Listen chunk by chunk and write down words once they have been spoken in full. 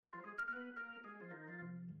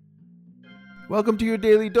Welcome to your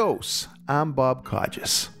Daily Dose. I'm Bob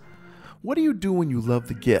Codges. What do you do when you love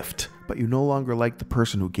the gift, but you no longer like the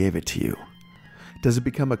person who gave it to you? Does it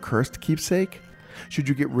become a cursed keepsake? Should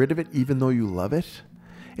you get rid of it even though you love it?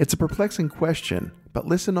 It's a perplexing question, but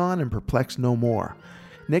listen on and perplex no more.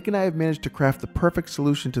 Nick and I have managed to craft the perfect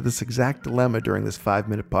solution to this exact dilemma during this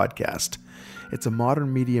 5-minute podcast. It's a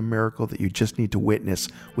modern media miracle that you just need to witness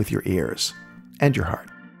with your ears and your heart.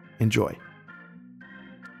 Enjoy.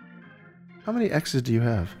 How many exes do you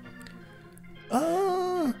have?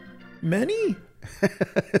 Many?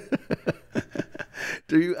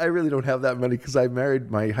 I really don't have that many because I married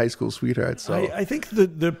my high school sweetheart. So I think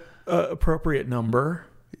the appropriate number.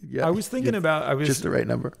 yeah, I was thinking about just the right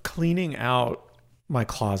number. Cleaning out my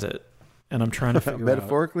closet, and I'm trying to figure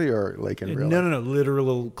Metaphorically or like in real life? No,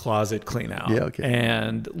 literal closet clean out. Yeah, okay.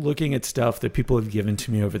 And looking at stuff that people have given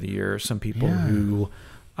to me over the years, some people who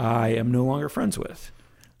I am no longer friends with.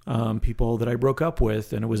 People that I broke up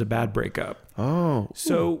with, and it was a bad breakup. Oh,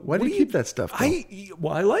 so why do you keep that stuff? Though?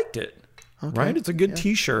 I liked it. Okay. Right, it's a good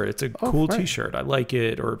T-shirt. It's a cool T-shirt. I like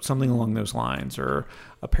it, or something along those lines, or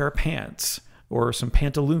a pair of pants, or some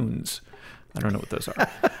pantaloons. I don't know what those are,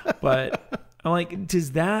 but I'm like,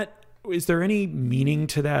 is there any meaning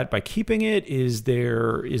to that by keeping it? Is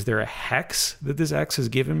there a hex that this ex has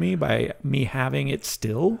given me by me having it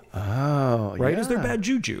still? Oh, right. Yeah. Is there bad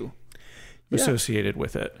juju associated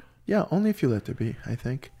with it? Yeah, only if you let there be, I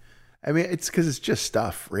think. I mean, it's because it's just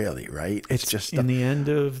stuff, really, right? It's just stuff. In the end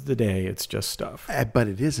of the day, it's just stuff. But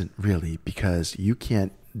it isn't really, because you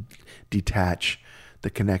can't detach the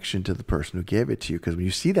connection to the person who gave it to you. Because when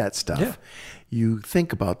you see that stuff, you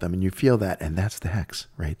think about them and you feel that, and that's the hex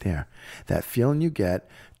right there. That feeling you get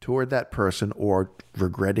toward that person, or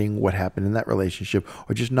regretting what happened in that relationship,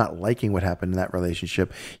 or just not liking what happened in that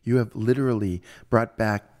relationship, you have literally brought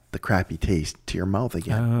back the crappy taste to your mouth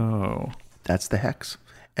again. Oh. That's the hex.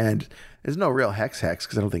 And there's no real hex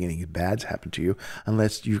because I don't think anything bad's happened to you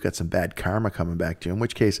unless you've got some bad karma coming back to you, in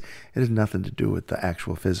which case it has nothing to do with the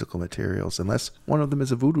actual physical materials, unless one of them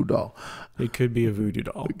is a voodoo doll. It could be a voodoo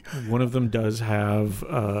doll. One of them does have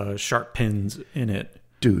sharp pins in it.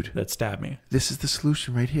 Dude. That stab me. This is the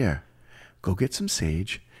solution right here. Go get some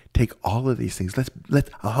sage. Take all of these things.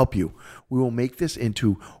 I'll help you. We will make this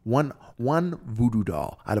into one voodoo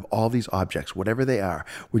doll out of all these objects, whatever they are.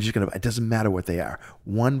 We're just it doesn't matter what they are.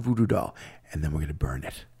 One voodoo doll. And then we're going to burn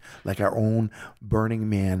it. Like our own Burning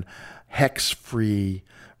Man, hex-free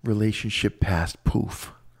relationship past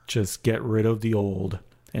poof. Just get rid of the old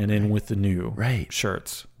and in with the new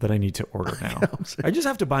shirts that I need to order now. I just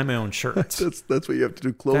have to buy my own shirts. That's what you have to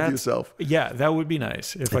do. Clothe yourself. Yeah, that would be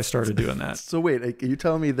nice if I started doing that. So wait, are you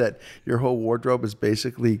telling me that your whole wardrobe is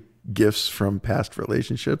basically gifts from past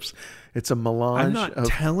relationships? It's a melange. I'm not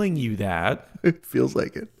telling you that. It feels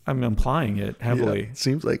like it. I'm implying it heavily. Yeah, it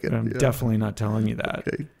seems like it. I'm definitely not telling you that.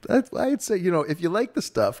 Okay. I'd say, if you like the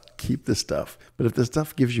stuff, keep the stuff. But if the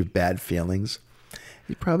stuff gives you bad feelings,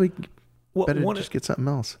 you probably... better just get something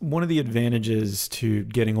else. One of the advantages to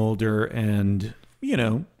getting older and,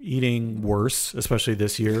 eating worse, especially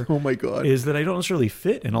this year. Oh my God. Is that I don't necessarily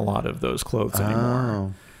fit in a lot of those clothes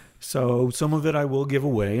anymore. So some of it I will give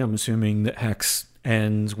away. I'm assuming that hex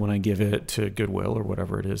ends when I give it to Goodwill or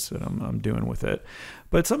whatever it is that I'm doing with it.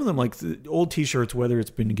 But some of them, like the old T-shirts, whether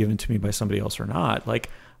it's been given to me by somebody else or not, like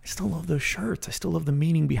I still love those shirts. I still love the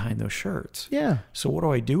meaning behind those shirts. Yeah. So what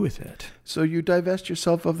do I do with it? So you divest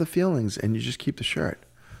yourself of the feelings and you just keep the shirt.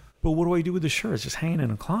 But what do I do with the shirt? It's just hanging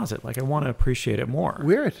in a closet. Like I want to appreciate it more.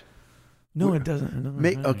 Wear it. No, it doesn't.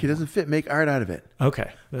 It doesn't fit. Make art out of it.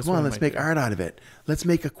 Okay. Come on, let's make art out of it. Let's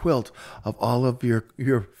make a quilt of all of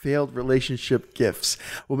your failed relationship gifts.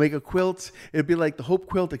 We'll make a quilt. It'll be like the Hope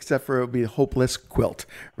quilt, except for it'll be a hopeless quilt,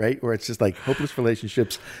 right? Where it's just like hopeless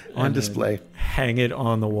relationships on display. Hang it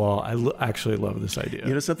on the wall. I actually love this idea.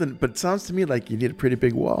 You know something? But it sounds to me like you need a pretty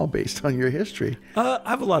big wall based on your history. I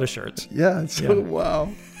have a lot of shirts. Yeah. So, wow.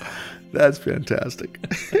 That's fantastic.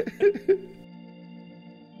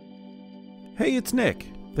 Hey, it's Nick.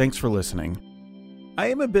 Thanks for listening. I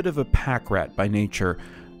am a bit of a pack rat by nature,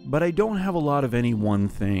 but I don't have a lot of any one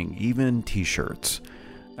thing, even t-shirts.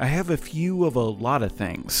 I have a few of a lot of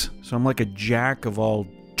things, so I'm like a jack of all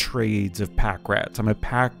trades of pack rats. I'm a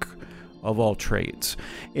pack of all trades.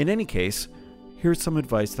 In any case, here's some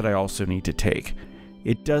advice that I also need to take.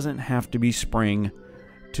 It doesn't have to be spring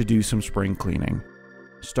to do some spring cleaning.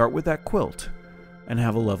 Start with that quilt and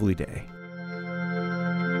have a lovely day.